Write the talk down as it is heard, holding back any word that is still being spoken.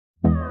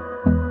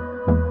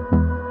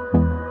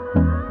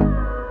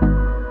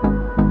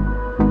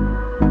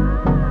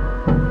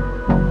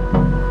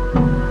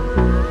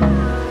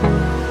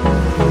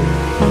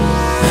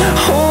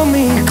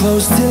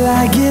close till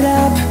I get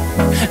up.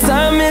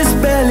 Time is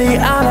barely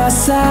on our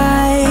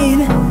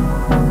side.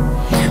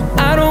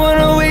 I don't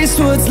wanna waste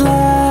what's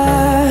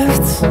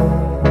left.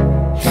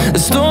 The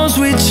storms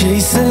we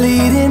chase are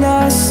leading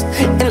us,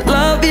 and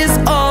love is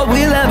all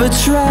we'll ever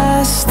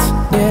trust.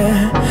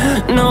 Yeah,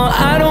 no,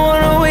 I don't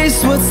wanna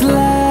waste what's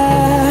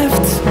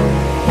left.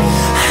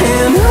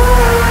 And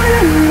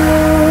on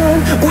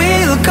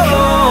we'll go,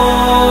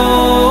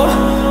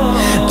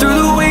 through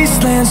the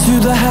wastelands,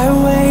 through the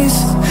highways,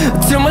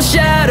 till my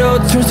shadow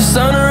turns to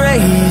sun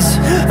rays.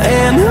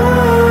 And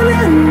on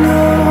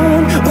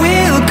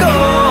we'll go,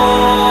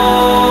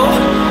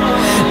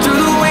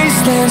 through the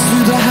wastelands,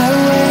 through the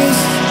highways,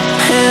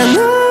 and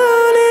on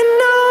we'll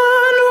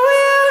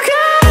go.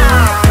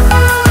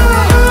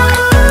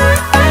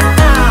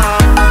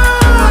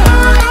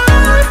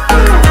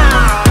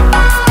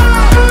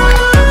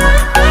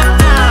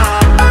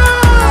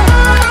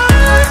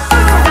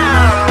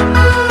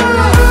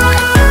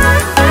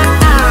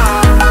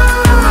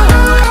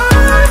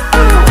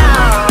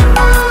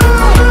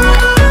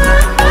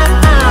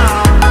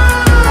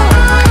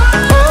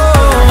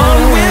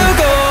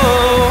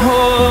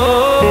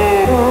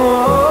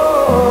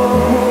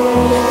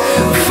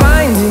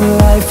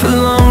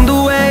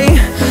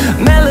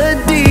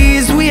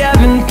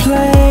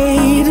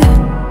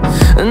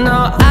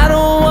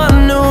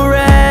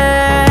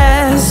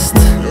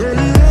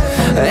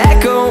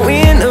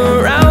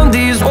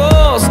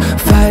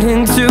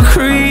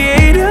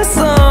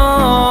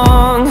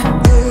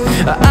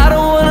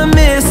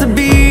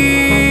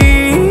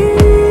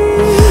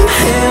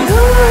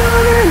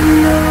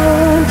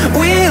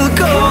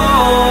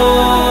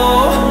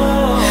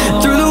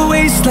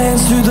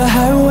 Through the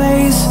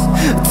highways,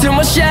 till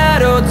my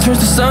shadow turns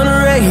to sun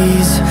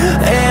rays.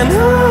 And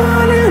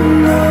on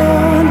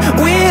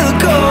we'll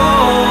go,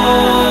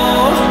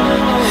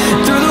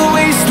 through the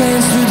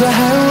wastelands, through the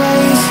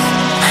highways,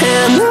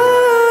 and on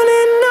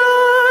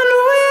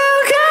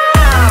we'll go.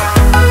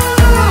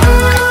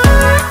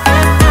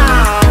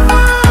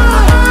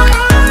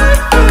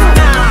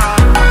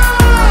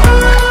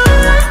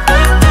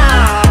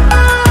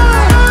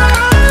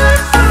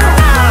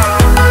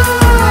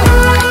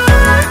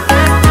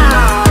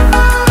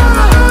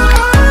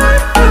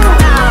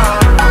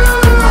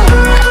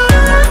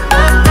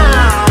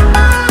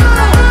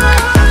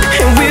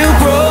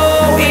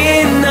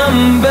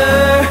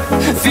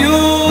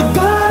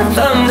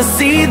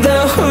 See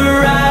the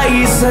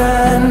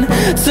horizon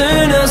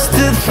turn us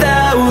to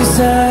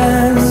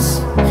thousands,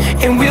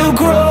 and we'll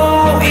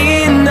grow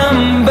in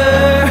number,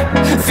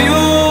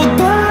 fueled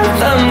by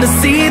them. To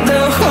see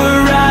the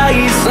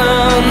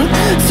horizon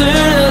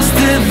turn us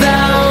to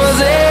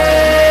thousands,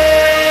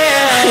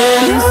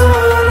 and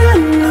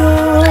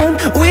on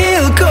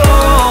we'll go,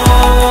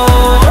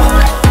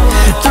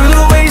 through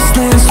the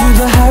wastelands, through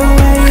the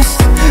highways,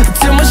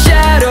 till my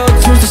shadow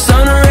turns to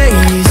sun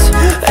rays.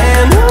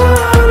 And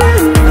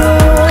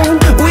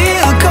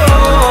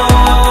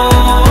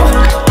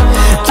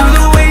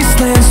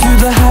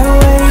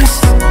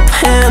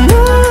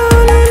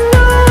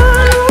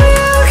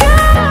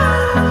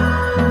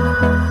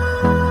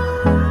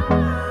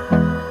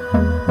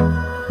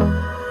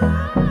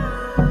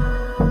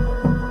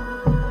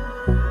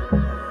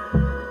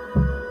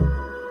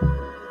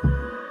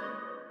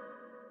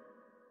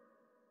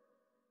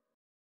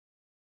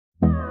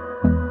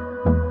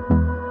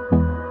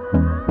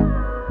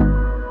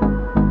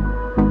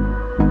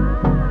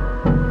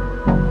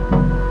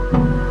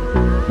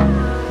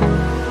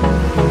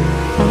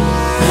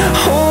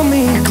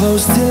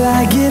close till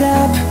I get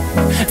up.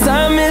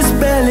 Time is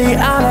barely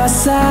on our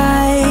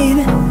side.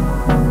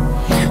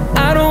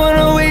 I don't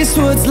wanna waste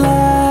what's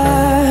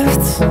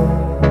left.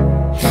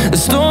 The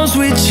storms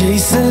we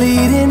chase are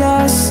leading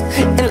us,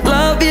 and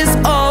love is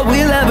all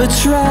we'll ever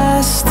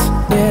trust.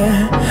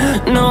 Yeah,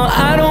 no,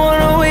 I don't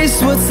wanna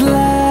waste what's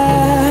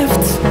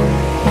left.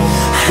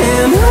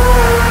 And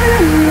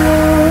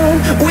on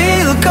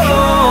we'll go,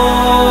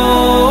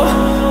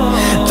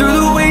 through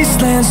the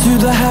wastelands,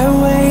 through the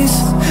highways,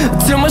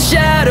 till my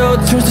shadow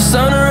turns to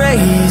sun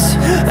rays.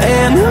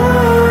 And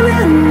on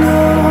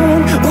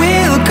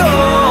we'll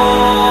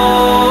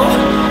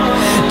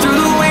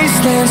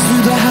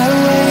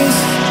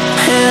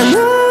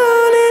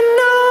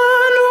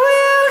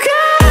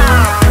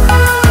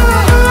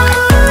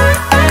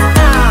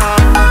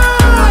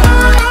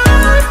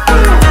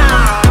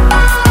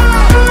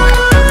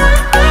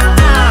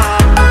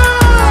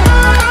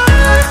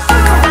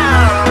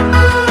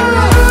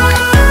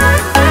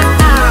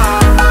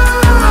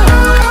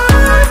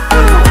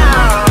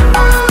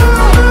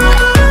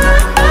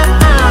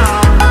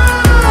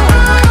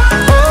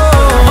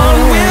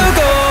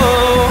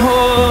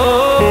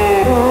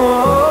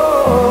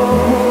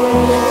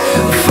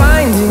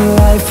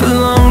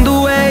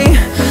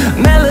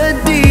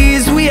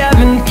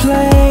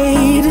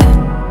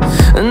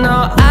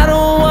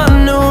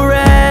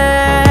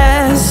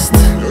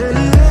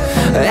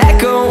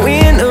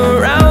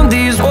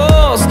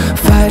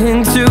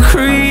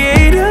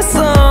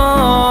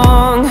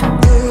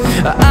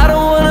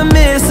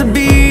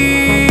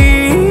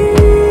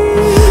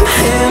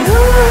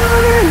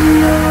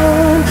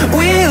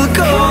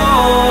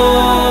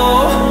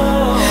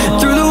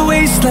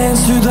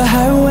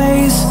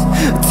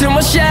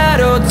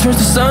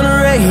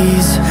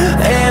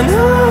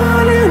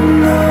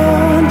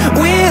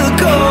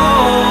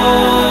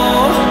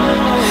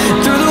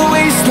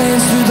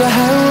wastelands, through the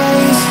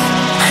highways,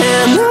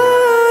 and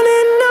on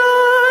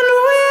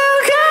we'll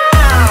go.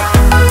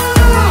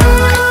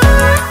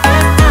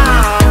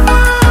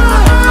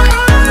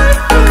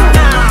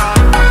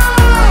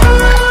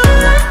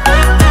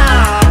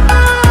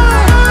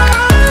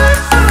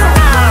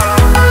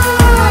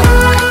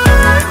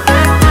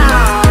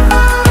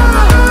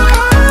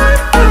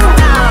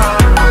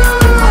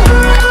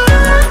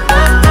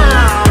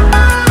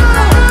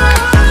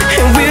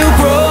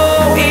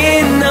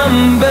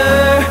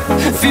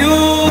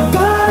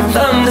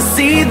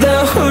 See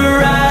the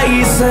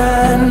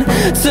horizon,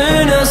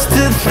 turn us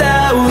to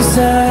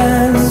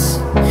thousands,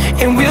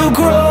 and we'll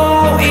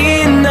grow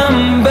in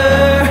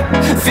number,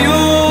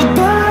 fueled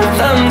by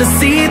them to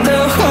see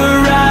the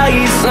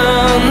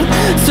horizon,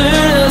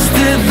 turn us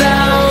to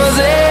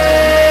thousands,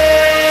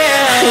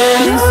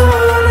 and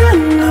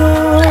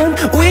on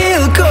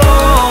we'll go,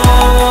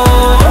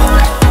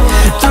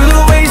 through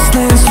the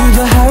wastelands, through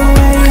the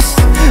highways,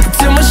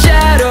 till my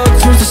shadow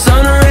turns to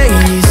sun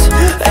rays,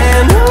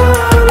 and on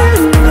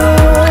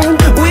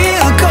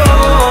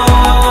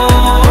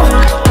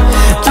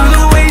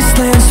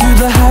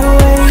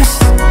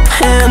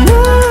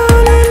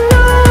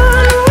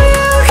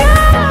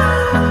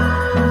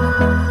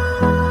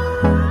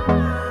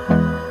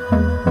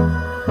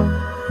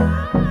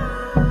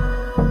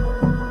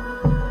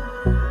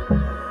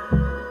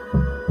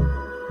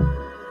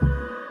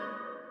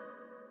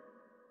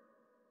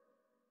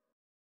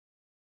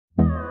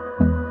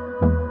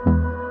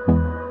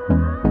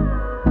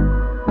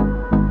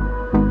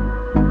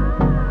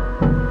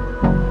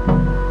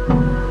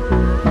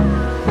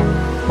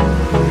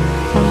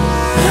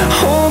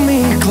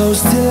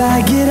close till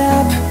I get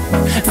up.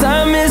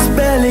 Time is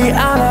barely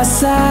on our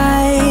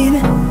side.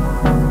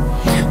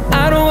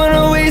 I don't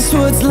wanna waste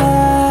what's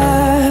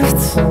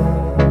left.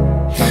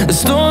 The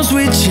storms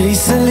we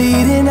chase are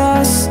leading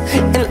us,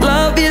 and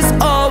love is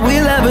all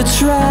we'll ever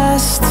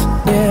trust.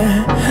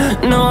 Yeah,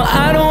 no,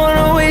 I don't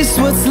wanna waste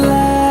what's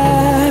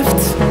left.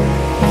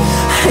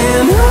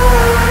 And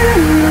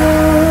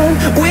on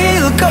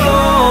we'll go,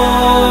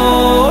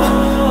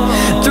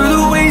 through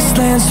the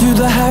wastelands, through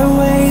the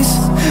highways,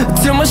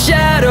 till my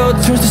shadow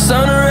turns to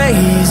sun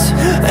rays,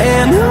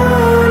 and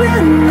on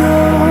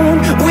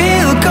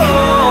we'll go,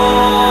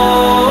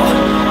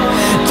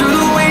 through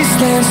the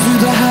wastelands, through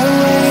the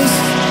highways,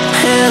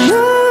 and on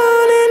we'll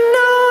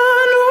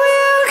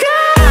go.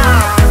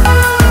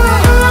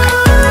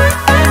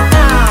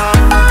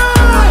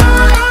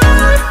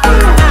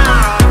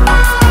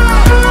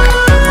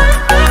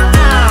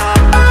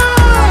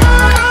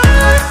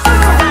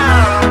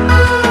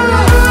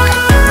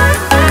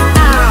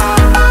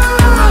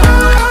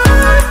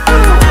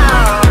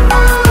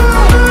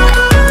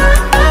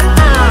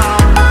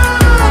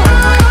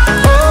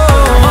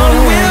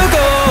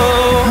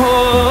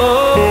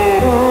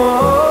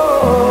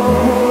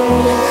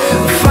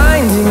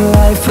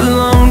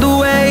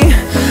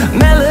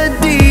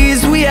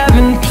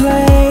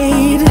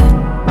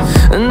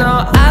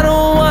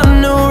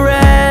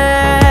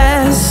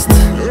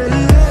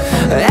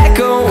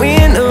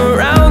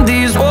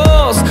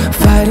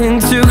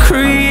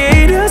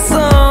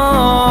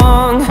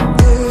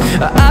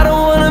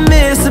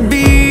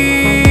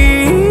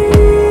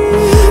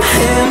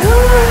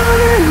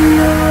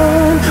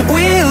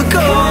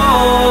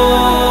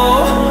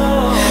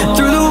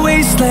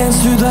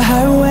 Through the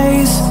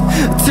highways,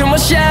 till my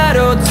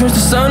shadow turns to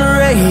sun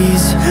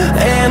rays,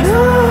 and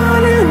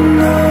on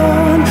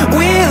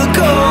we'll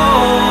go,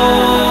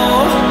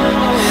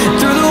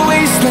 through the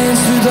wastelands,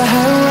 through the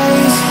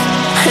highways,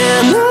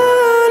 and on.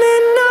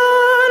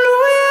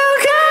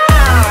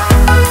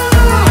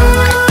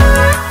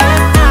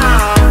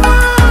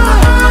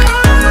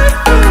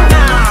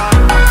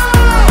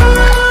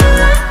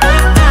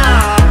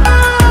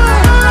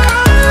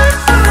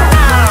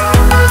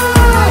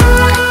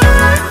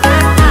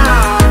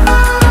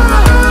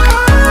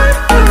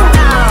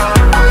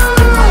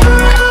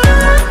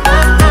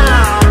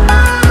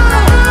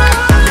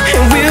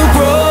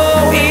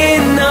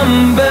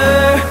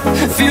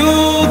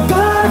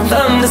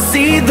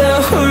 See the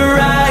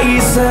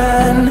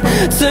horizon,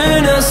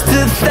 turn us to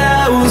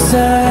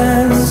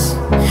thousands,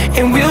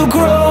 and we'll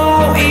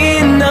grow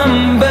in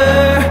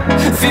number,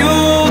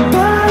 fueled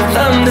by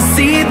them to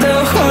see the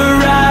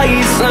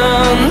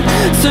horizon,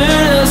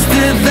 turn us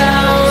to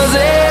thousands,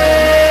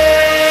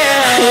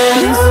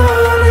 and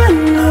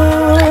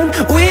on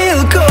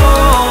we'll go,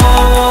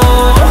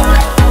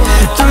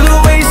 through the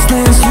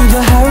wastelands, through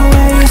the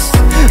highways,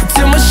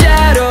 till my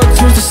shadow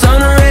turns to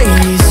sun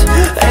rays,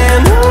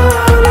 and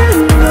on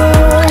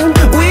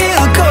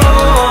we'll go,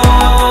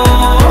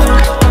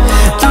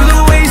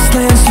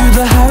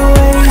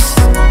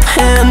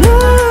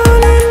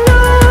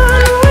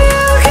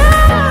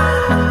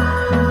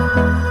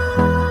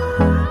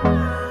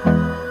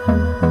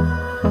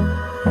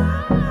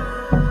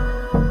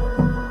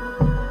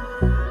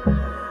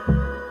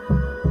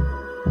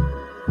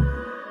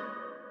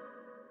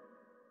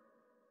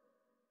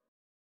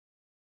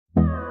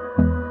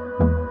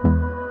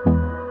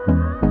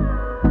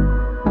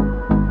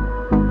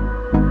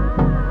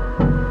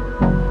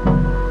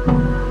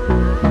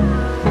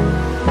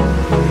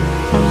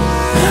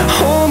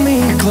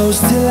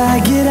 close till I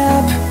get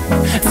up.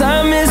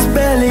 Time is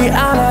barely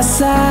on our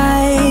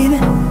side.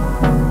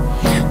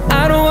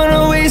 I don't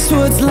wanna waste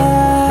what's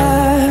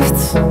left.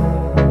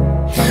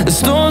 The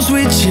storms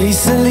we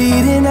chase are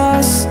leading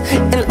us,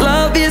 and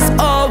love is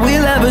all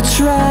we'll ever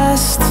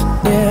trust.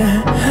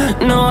 Yeah,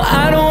 no,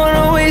 I don't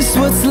wanna waste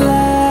what's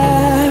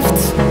left.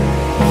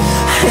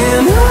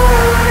 And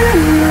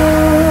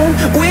on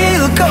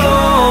we'll go,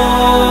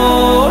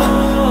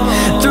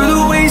 through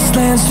the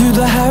wastelands, through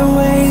the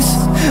highways,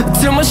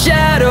 till my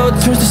shadow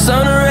turns to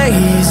sun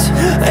rays.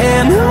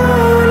 And on